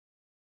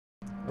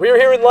We're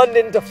here in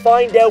London to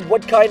find out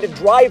what kind of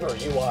driver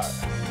you are.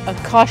 A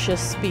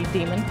cautious speed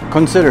demon.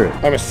 Consider it.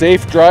 I'm a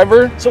safe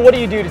driver. So what do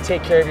you do to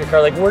take care of your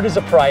car? Like, where does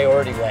a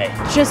priority lay?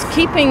 Just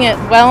keeping it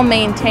well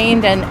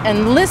maintained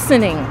and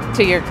listening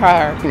to your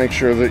car. Make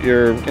sure that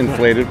you're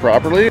inflated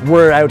properly.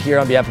 We're out here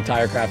on behalf of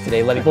Tirecraft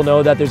today, letting people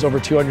know that there's over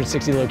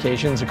 260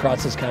 locations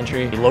across this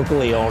country,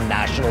 locally owned,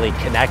 nationally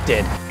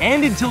connected.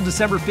 And until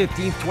December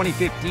 15th,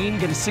 2015,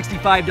 get a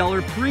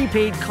 $65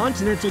 prepaid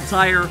Continental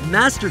Tire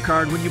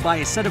MasterCard when you buy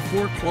a set of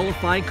 4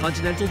 qualifying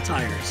Continental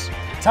tires.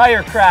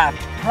 Tirecraft,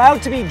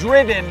 proud to be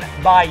driven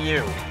by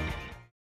you.